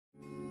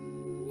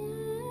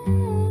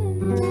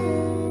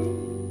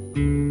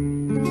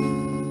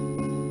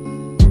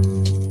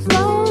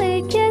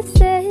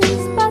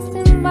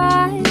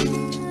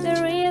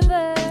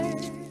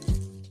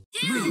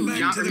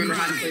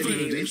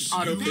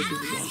auto pushes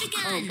as well.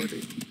 Oh,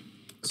 pussy.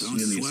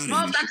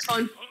 Well, that's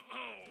fun.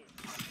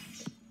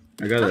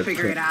 I gotta I'll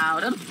figure it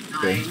out. I'm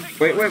okay.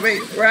 fine.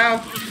 Wait,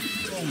 Ralph.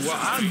 Well,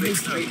 I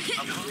missed up.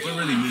 We're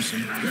really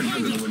losing. We're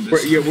not gonna win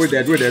this. We're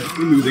dead. We're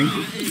losing.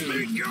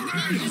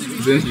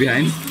 Zen's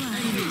behind.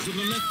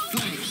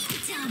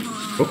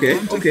 Okay.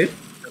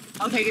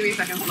 Okay, give me a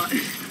second. Hold on.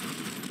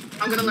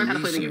 I'm gonna learn how to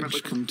play the game real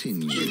quick.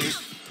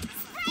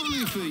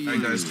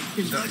 Alright, guys.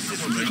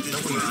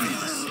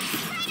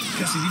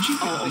 Cassie, did you?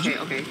 Oh,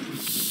 okay.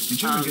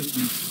 Did you ever get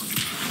the...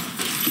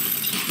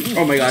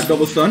 Oh my god,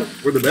 double stun.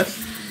 We're the best.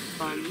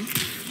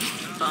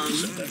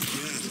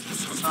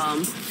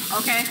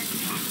 Okay.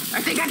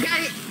 I think I got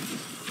it.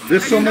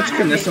 There's so much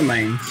Kinessa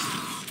mines.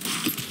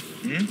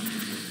 Hmm?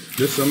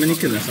 There's so many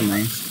Kinessa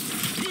mines.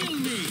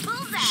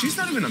 She's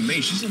not even a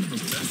mage. She's not even a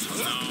mage.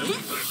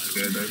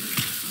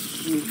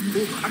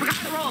 I forgot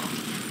to roll.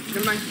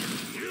 Never mind.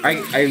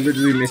 I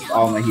literally missed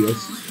all my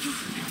heals.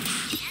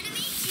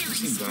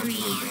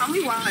 Tell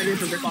me why I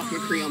didn't rip off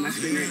your tree on my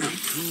screen right now.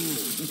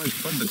 It's like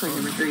fun to It's like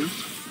number 3.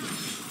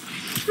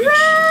 You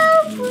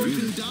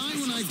can die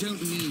when I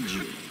don't need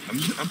you. I'm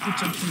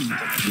protecting you.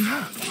 We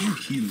have 2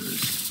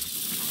 healers.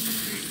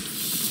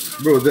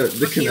 Bro,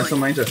 the Kinessa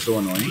mines are so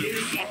annoying.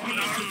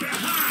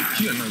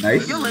 Here,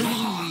 Nice. You'll live.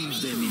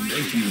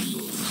 Thank you.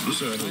 You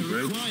saw that,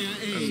 right?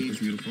 That was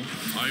beautiful.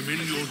 I'm in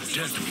your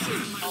death.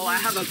 Oh, I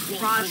have a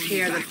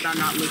crosshair that I'm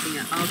not looking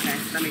at. Okay,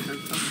 that makes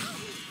sense. Okay.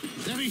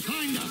 They're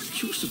behind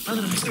us. You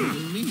surprised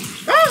me.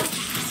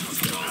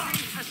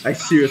 I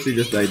seriously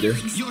just died there.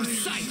 Your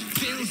sight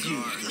fails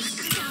you.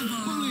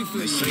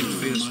 My sight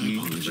fails me.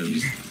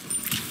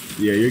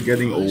 Yeah, you're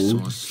getting I saw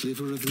old. a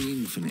sliver of the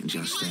infinite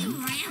just then.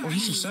 Oh,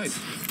 he's inside.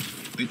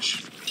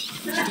 Bitch.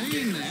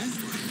 Stay in there.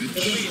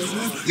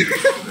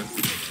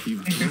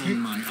 You've drawn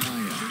my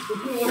ire.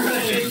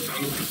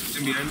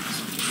 In behind.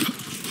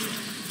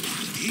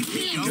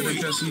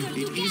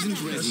 It isn't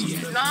ready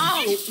yet. No!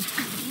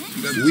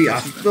 We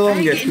are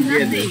stronger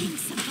together.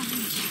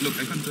 Look,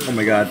 I can't. Oh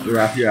my god,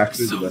 Raph, you're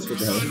actually the best. What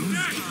the hell?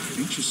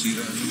 Didn't you see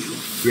that?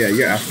 Yeah,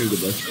 you're actually the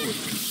best.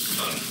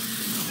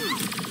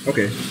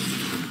 Okay.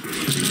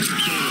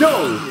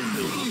 No!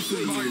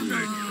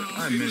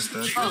 I missed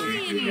that.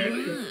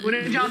 Oh. When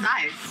did y'all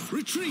die?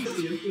 Retreat.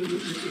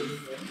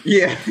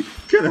 Yeah,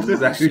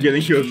 Kinessa's actually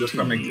getting killed just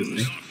from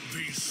existing.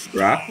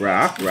 Raph.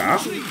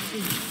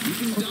 You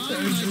can die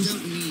when I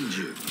don't need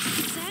you.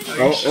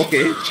 Oh,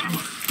 okay.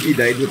 He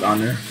died with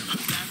honor.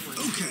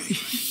 Okay.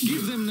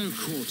 Give them no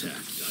quarter.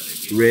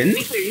 Rin?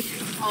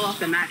 All off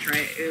the match,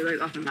 right?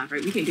 Like off the map,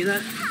 right? We can't do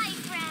that.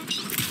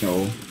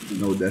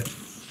 No death.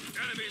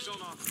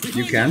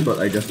 You can, but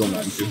I just don't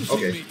want to.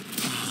 Okay.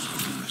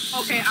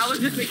 Okay, I was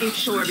just making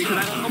sure because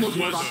I almost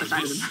rolled off the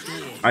side of the map.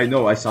 I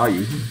know, I saw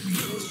you.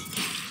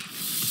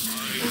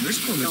 Oh, this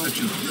one is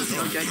actually.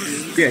 Don't judge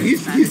me. Yeah,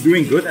 he's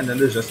doing good, and then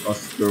there's just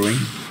us throwing.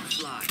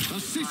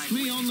 Assist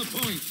me on the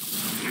point.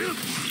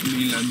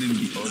 Me landing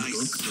the odd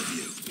dog.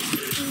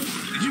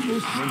 Did you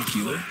both run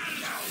healer?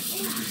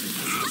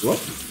 What?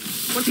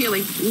 What's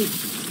healing? Ooh.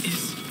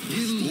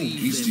 We'll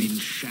leave them in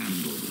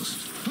shambles.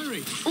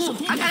 Hurry. Ooh,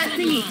 I got a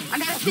thingy.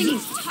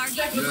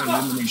 Yeah,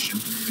 elimination.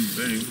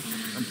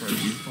 I'm proud of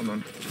you. Hold on.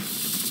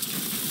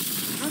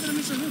 How did I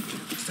miss a hook?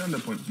 Stay on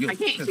that point. Yo, I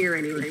can't hear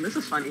anything. This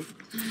is funny.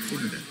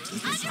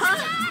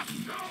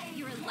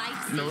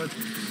 You know what?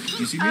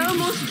 You see me? I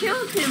almost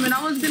killed him and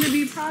I was gonna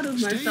be proud of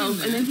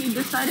myself and then he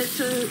decided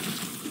to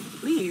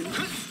leave.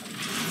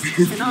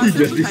 And I He was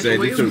just like, decided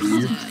wait to a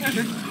leave.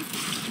 minute.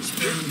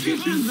 He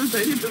just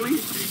decided to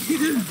leave. He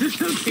just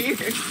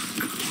disappeared.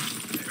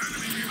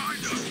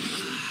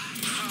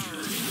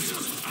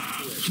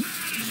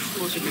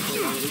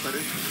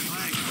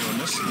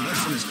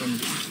 Lesson is coming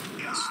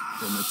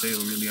from Mateo,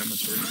 really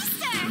amateur.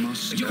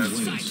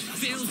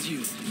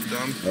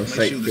 Dumb. Our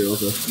sight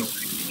fails us. No,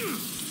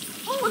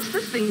 Oh, what's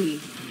this thingy?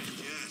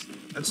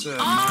 that's mine.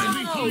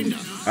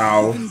 Oh!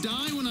 Ow. You can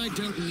die when I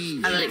don't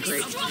need I you. let it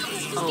click.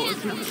 Oh,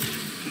 it's not.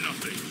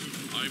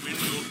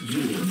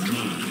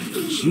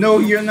 No,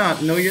 you're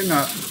not. No, you're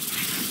not.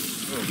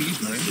 Oh,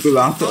 he's mine.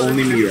 Belongs to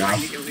only me,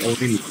 Raph.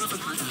 Only me.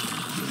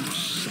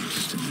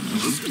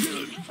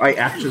 I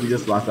actually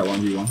just lost that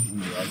 1v1. Oh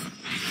my god.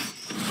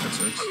 That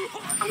sucks.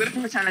 I'm gonna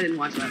pretend I didn't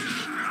watch that.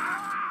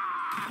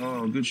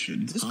 Oh, good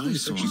shit. This guy I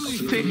is saw a actually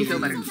sliver Make me feel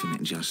of the better.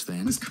 infinite just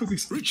then. This guy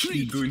is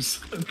actually doing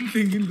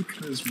something in the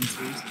classroom.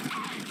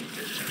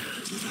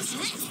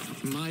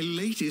 My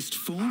latest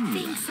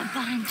formula.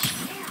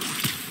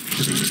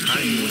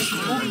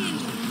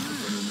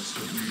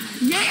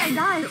 Yay, I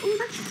died! Oh,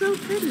 that's so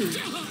pretty.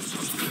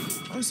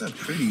 How is that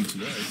pretty to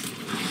die?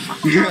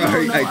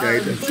 I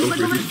died. That's so There's like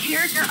a pretty. little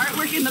character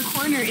artwork in the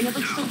corner and it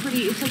looks so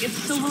pretty. It's like it's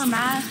silver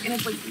mask and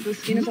it's like the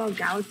skin is all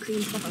galaxy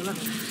and stuff. I love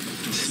it.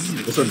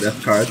 That's a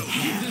death card.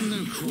 Give them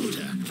no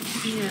quarter.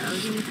 Yeah, it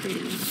was really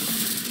pretty.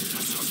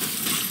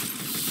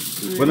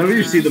 Whenever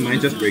you see the mine,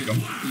 just break them.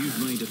 You've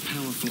made a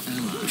powerful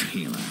ally,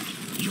 healer.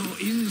 Your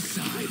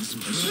insides.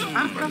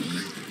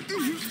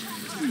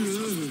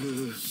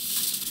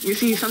 You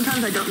see,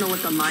 sometimes I don't know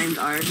what the mines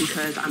are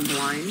because I'm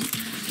blind.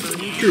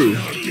 True.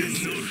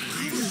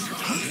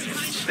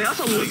 They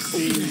also look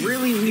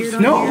really weird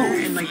on No.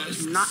 here and like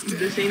not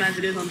the same as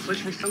it is on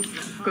Switch for some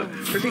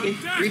freaking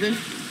reason.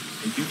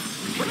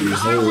 What does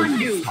the other one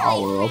do?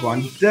 Power up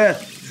on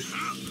death.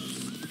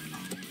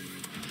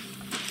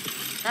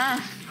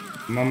 Yes.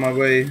 I'm on my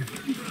way.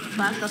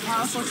 Blast a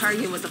powerful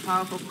target with a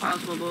powerful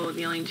crossbow bow,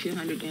 dealing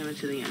 200 damage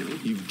to the enemy.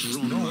 You've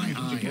drawn my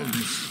ire.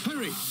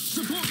 Hurry,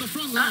 support the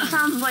front line. That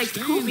sounds like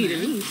Kobe to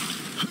me.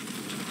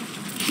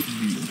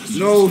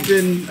 No,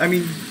 Finn. I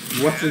mean,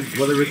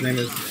 whatever his name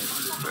is.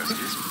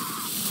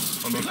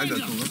 Hold on, I got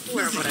you.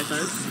 Where what I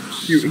said.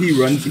 He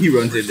runs in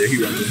there. He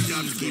runs in.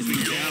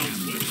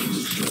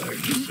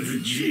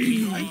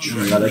 Oh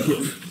my god,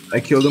 I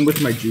killed him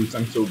with my juice.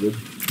 I'm so good.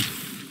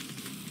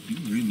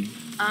 Really?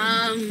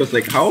 Cause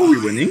like, how are we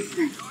winning?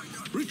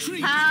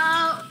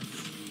 How?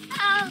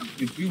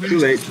 If you Too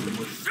late.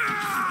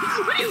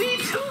 What do you mean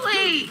too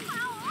late?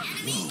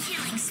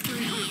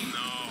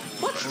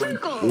 What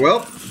circle?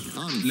 Well,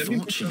 let me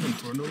put down on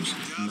chronos.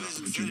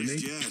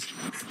 Rejuvenate.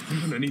 I'm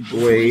gonna need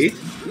both. wait.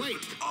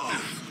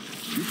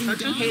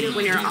 Don't you hate it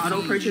when your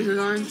auto purchase is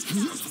on?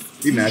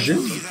 Imagine.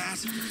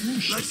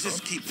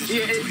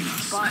 Yeah, it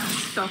bought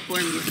stuff for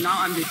me, so now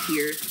I'm just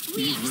here.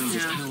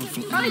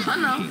 Yeah. Probably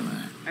fun though,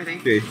 I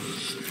think. Okay,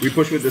 we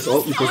push with this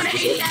ult. We I push want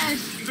with to this ult.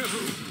 AS!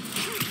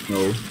 No.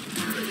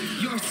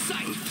 Your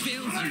sight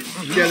fails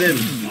you. Get in.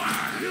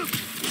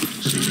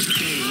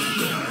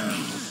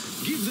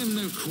 Give them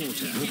no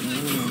quarter.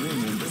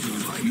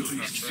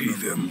 See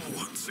them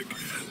once again.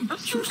 I'm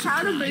so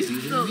proud of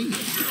myself.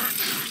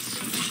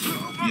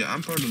 Yeah,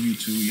 I'm proud of you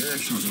too. You're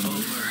actually doing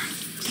it.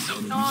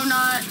 No, I'm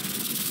not.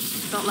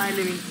 Don't lie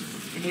to me.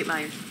 I hate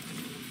lying.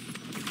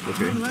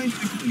 Okay.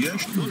 You're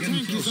actually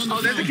getting close.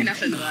 Oh, there's a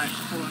connection to that.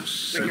 Hold on.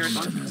 Wait, your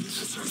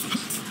response.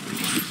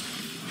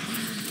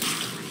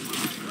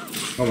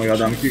 Oh my god,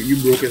 damn, you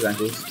broke his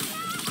ankles.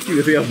 You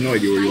literally have no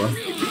idea where you are.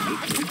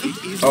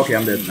 Okay,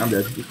 I'm dead.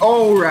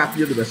 Oh, Raph,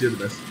 you're the best.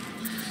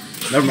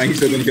 Never mind, he's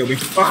still gonna kill me.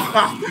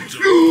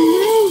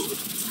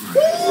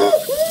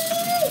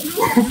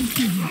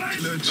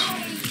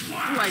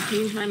 Oh, I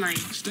changed my mind.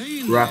 Stay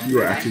in Raph, you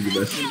are actually the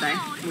best. I'm gonna die.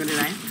 I'm gonna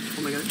die.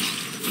 Oh my god.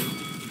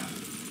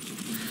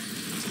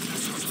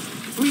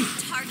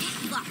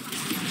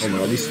 Oh my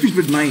god, these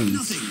stupid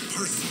mines.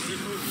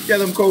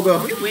 Get him, Koga.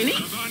 Are we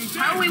winning?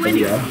 How are we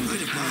winning? Yeah.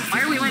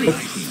 Why are we winning?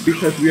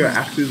 Because we are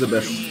actually the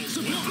best.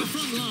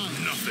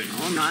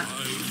 Oh, I'm not.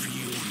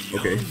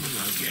 Okay.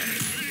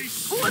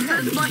 Oh, what's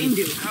this button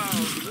do?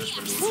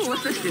 Oh,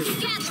 what's this do?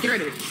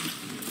 Scared it.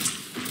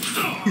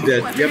 He's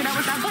dead. Oh, I Yep. figured out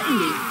what that button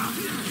did.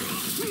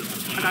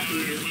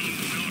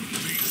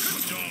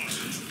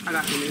 I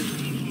got the news.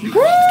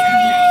 Woo!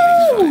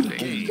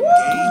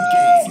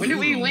 When did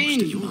we win?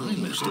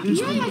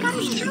 Yeah, I got a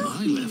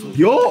trophy.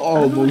 You're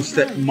almost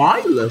at my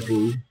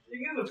level.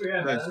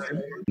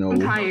 No. I'm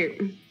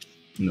tired.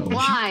 No.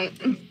 Why?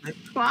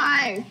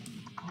 Why?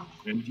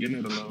 You're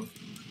not allowed.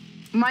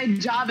 My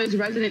job is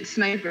resident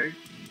sniper.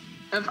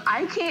 If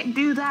I can't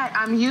do that,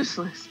 I'm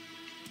useless.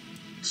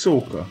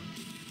 Soka.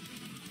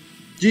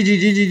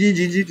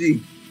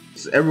 GG.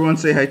 So everyone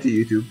say hi to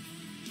YouTube.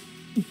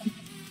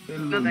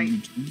 No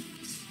thanks.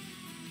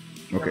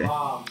 Okay.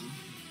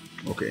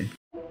 Okay.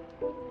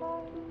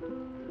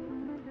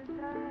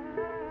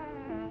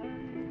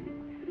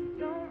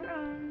 Don't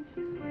run,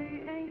 just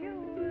wait and you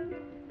will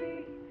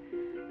see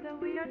that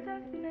we are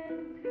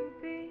destined to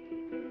be.